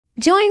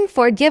Join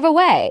for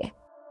giveaway.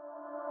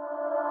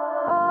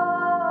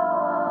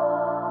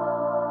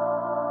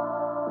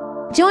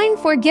 Join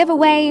for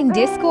giveaway in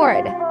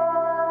Discord.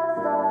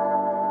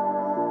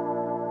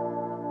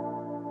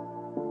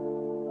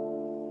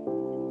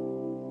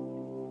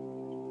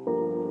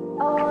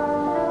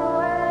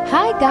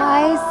 Hi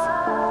guys!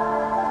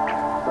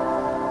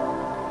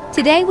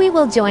 Today we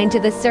will join to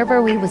the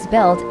server we was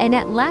built and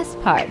at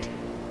last part.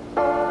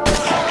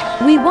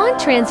 We won't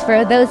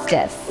transfer those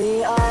discs.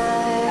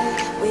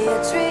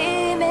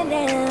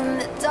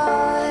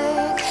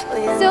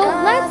 So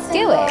let's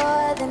do it.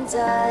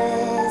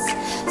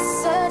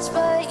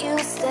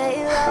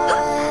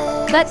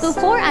 But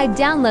before I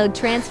download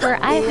transfer,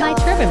 I have my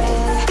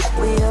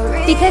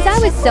turbaments. Because I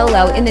was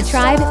solo in the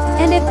tribe,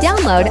 and if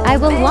download, I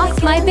will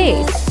lost my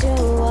base.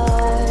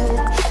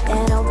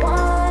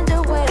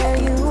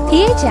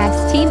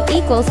 PhX team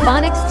equals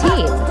PhoniX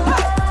team.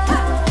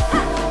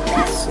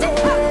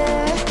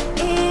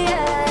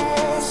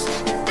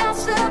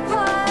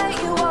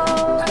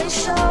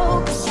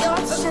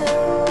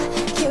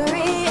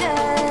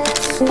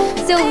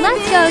 So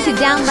let's go to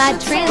download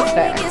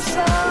transfer.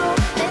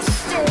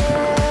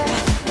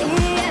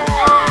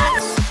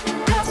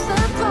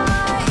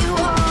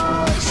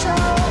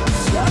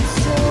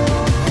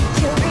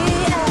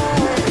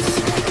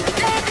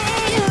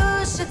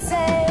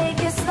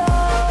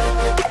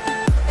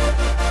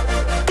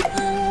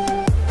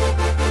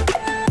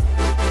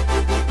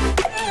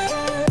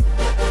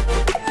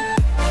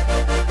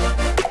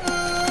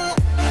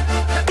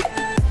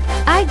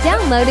 I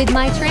downloaded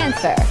my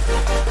transfer.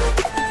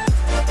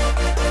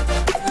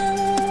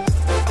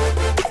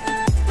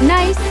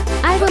 Nice!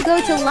 I will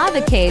go to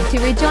Lava Cave to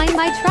rejoin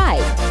my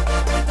tribe.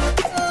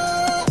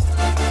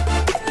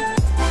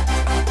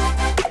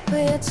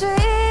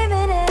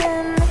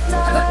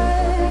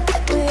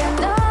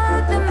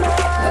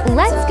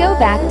 Let's go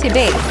back to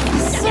base.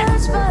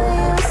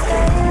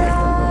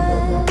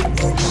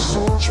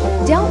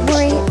 Don't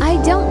worry,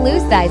 I don't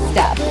lose that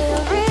stuff.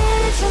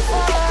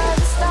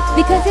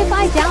 Because if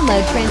I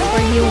download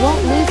transfer, you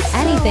won't lose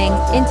anything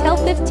until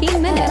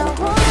 15 minutes.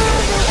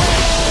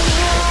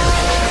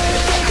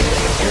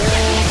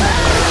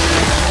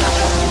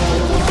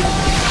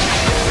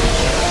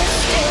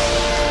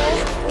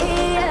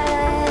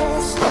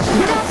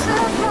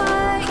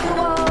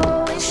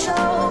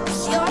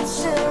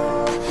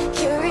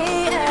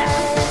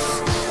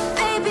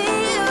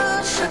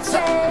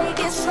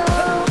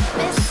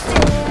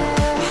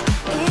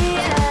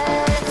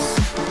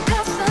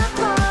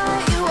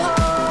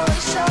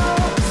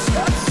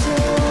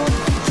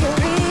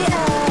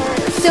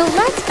 So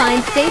let's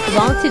find safe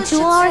vault to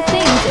do our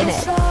things in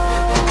it.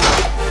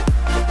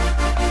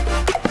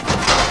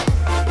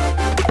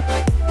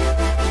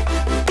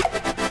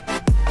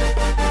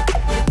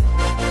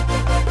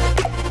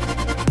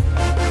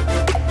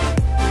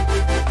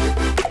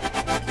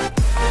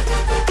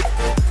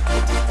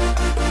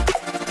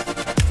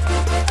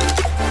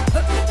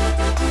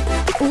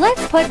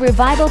 Let's put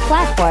revival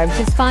platform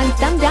to spawn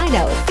some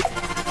dinos.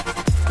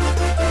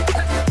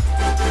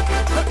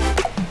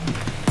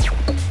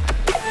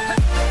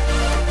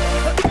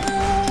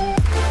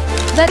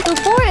 But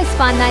before I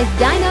spawn nice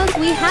dinos,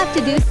 we have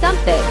to do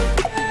something.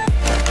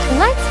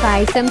 Let's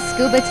buy some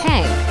scuba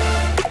tank.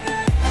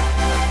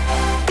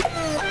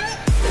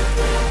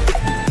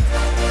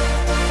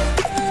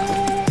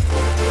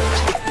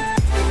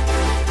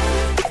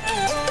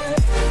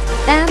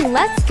 And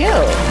let's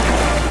go.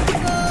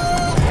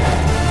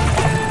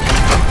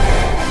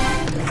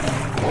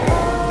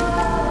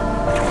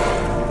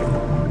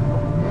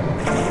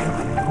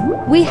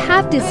 We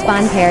have to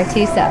spawn pair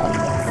Tuso.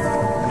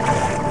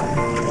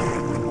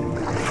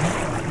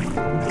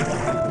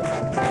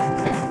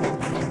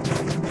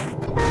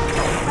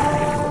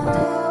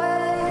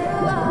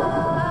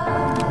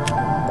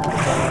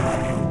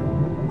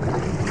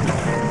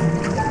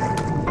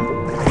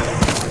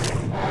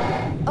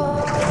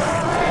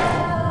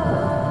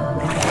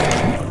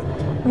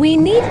 We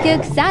need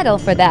good saddle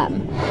for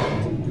them.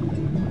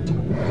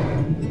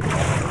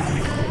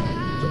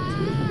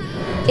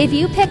 If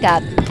you pick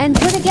up and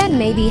put again,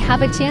 maybe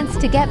have a chance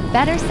to get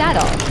better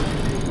saddle.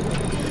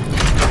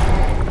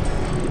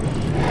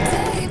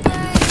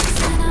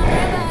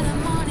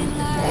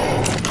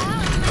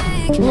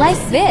 Like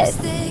this.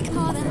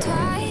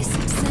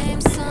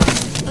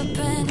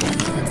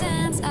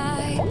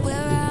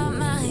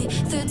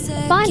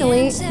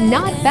 Finally,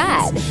 not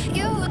bad.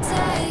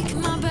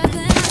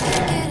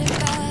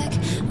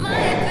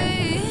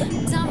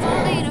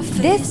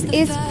 This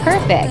is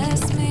perfect.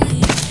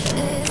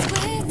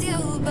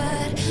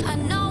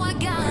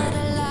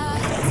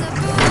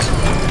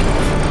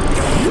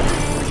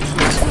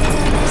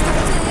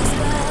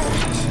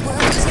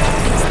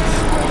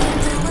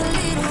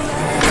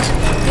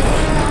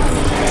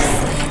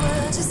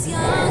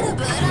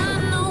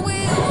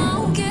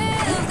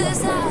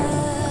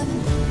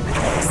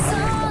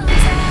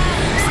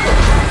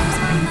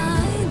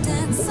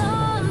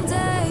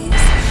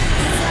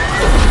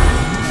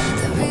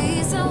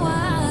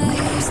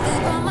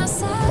 By my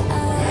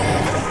side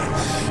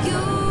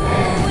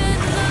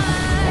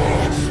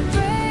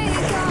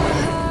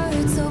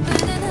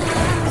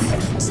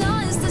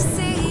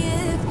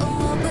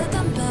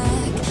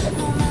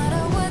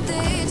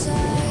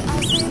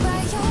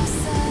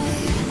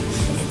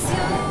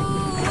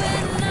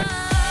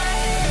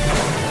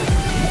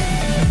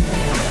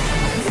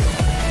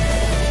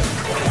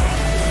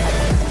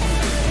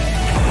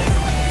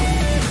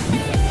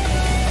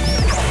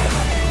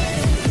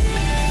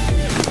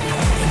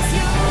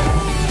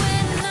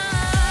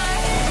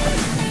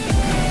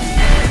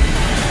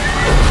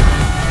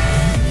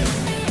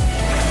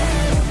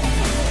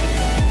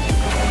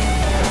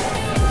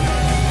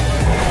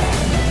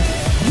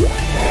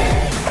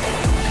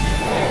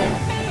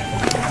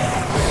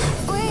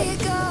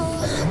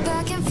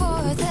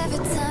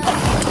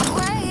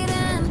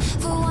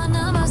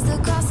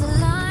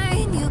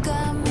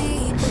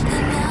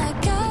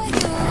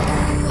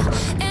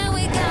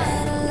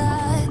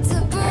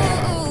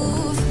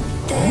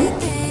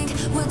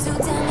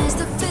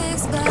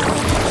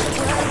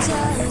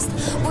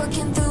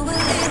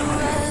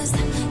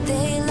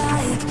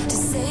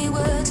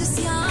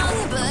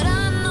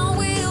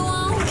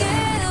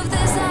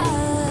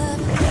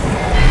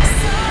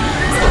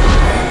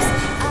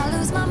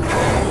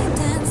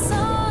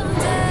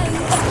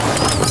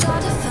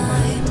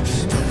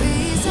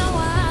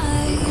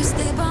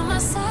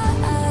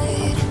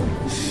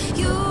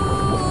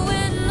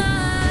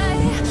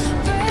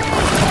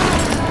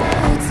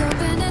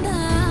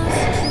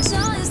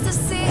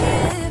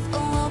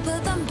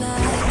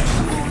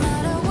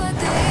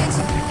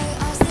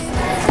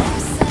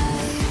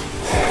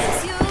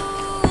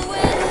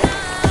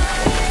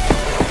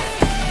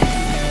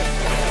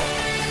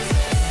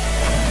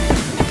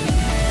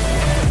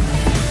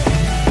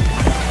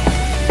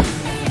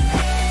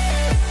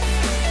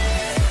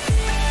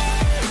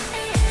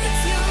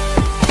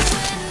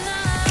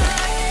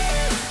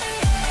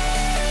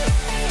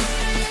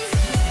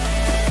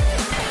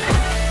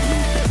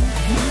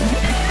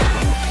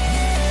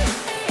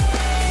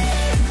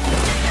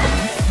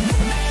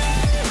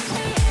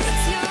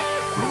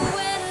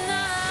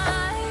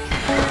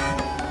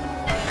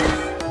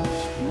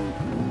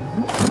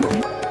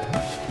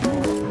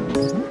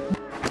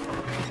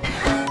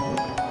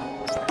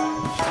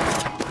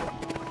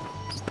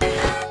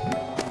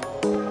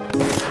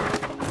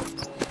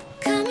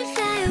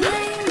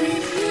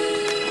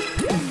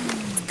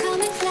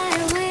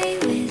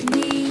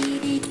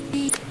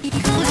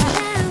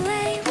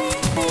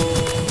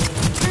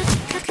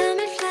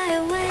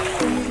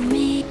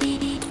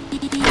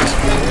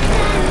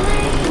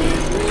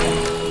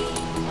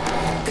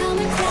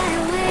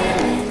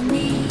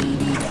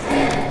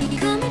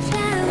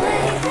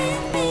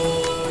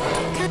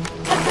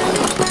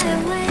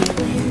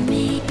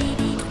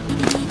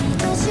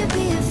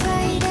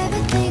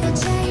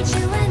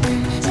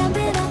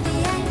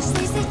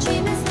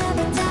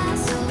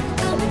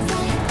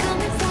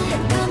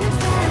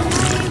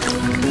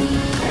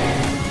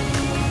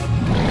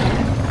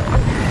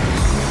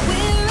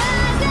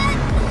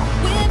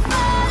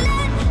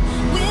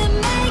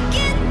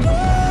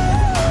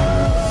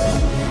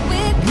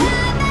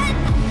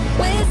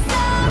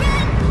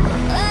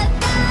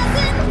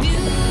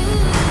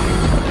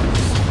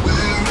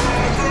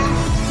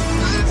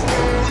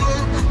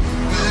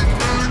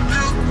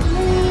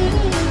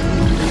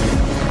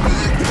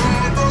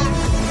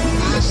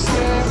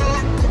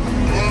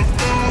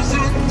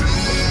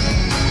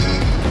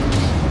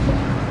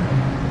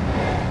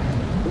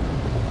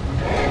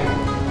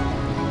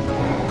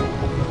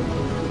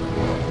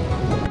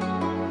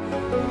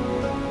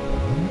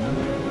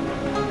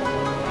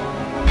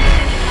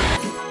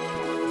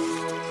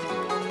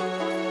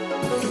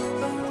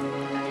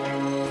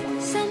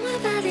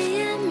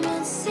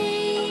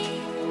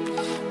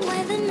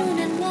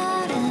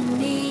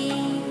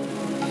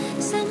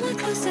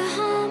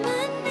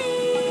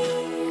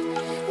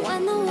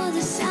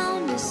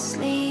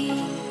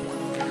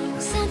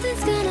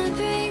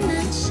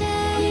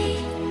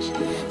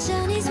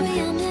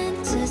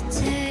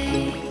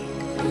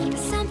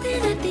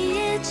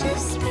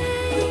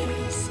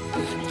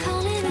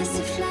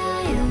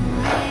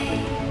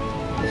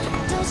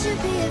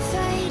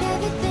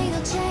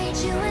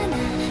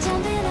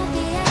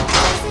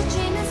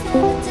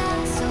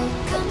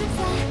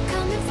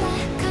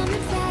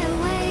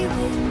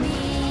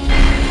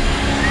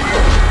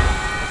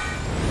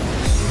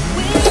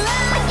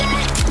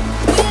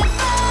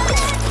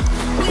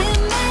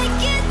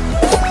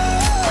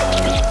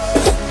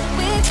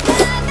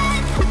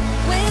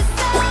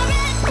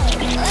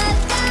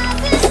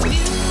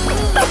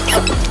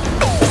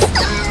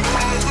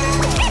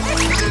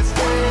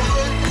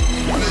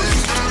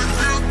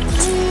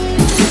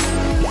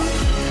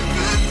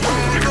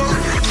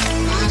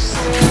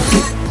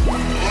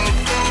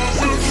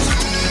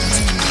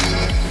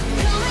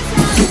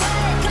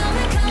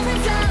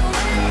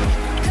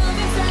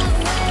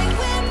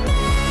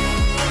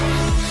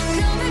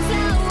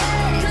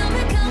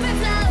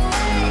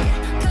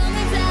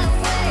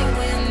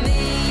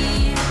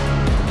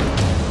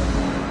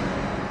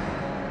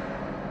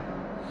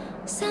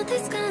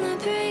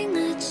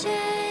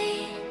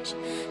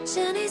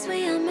Journeys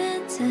we are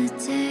meant to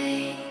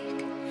take.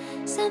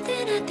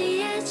 Something at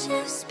the edge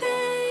of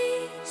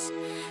space,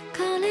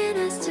 calling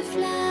us to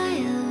fly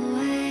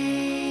away.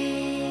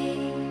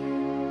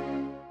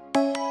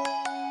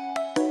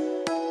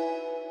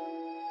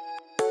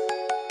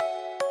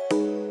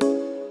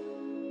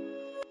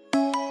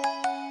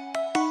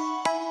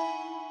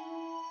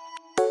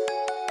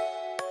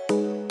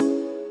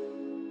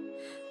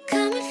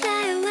 Come and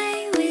fly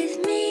away with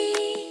me.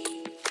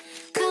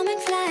 Come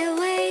and fly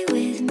away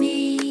with me.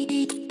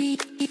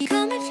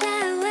 Come and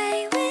fly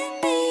away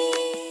with me.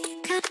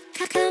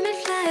 Come and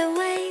fly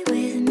away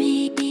with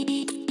me.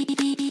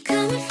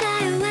 Come and fly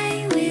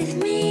away with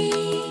me.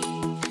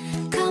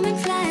 Come and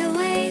fly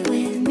away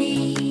with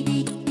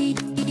me.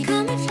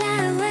 Come and fly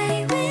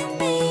away with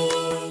me.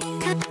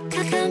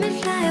 Come and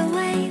fly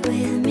away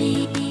with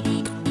me.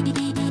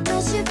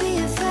 Don't you be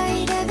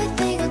afraid,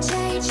 everything will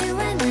change. You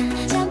and I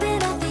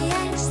jumping off the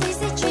edge. They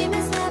say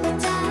dreamers never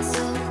die,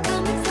 so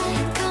come and fly,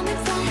 come and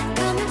fly,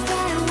 come and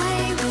fly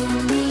away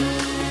with me.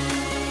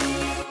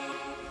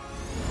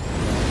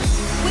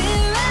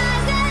 We're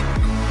rising,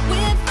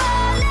 we're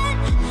falling,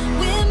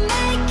 we're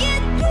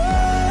making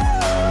through.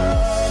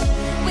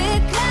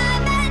 We're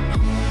climbing,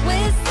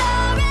 we're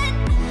soaring,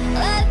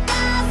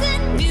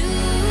 1,000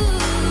 views.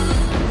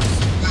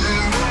 We're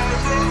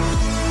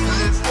rising,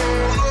 we're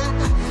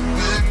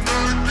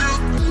falling, we're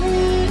making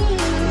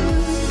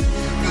through.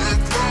 We're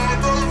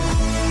climbing,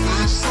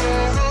 we're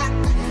soaring,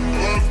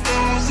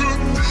 1,000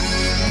 views.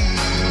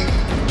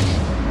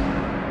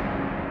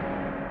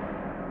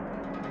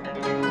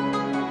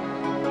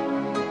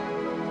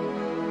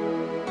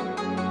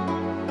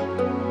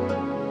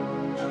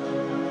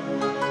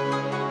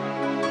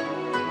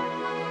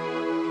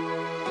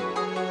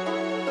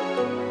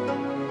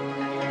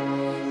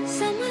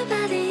 Somewhere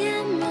by the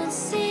emerald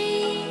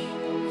sea,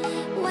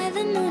 where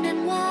the moon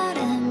and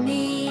water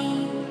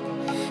meet.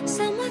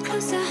 Somewhere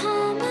close to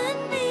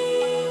harmony,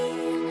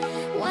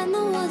 when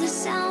the world is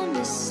sound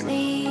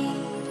asleep.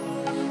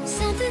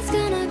 Something's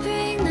gonna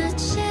bring the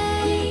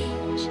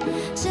change.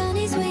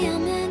 Journeys we are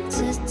meant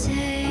to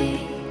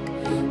take.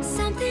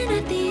 Something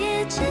at the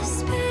edge of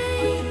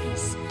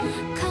space,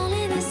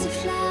 calling us to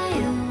fly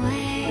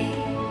away.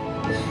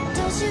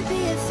 Don't you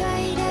be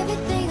afraid,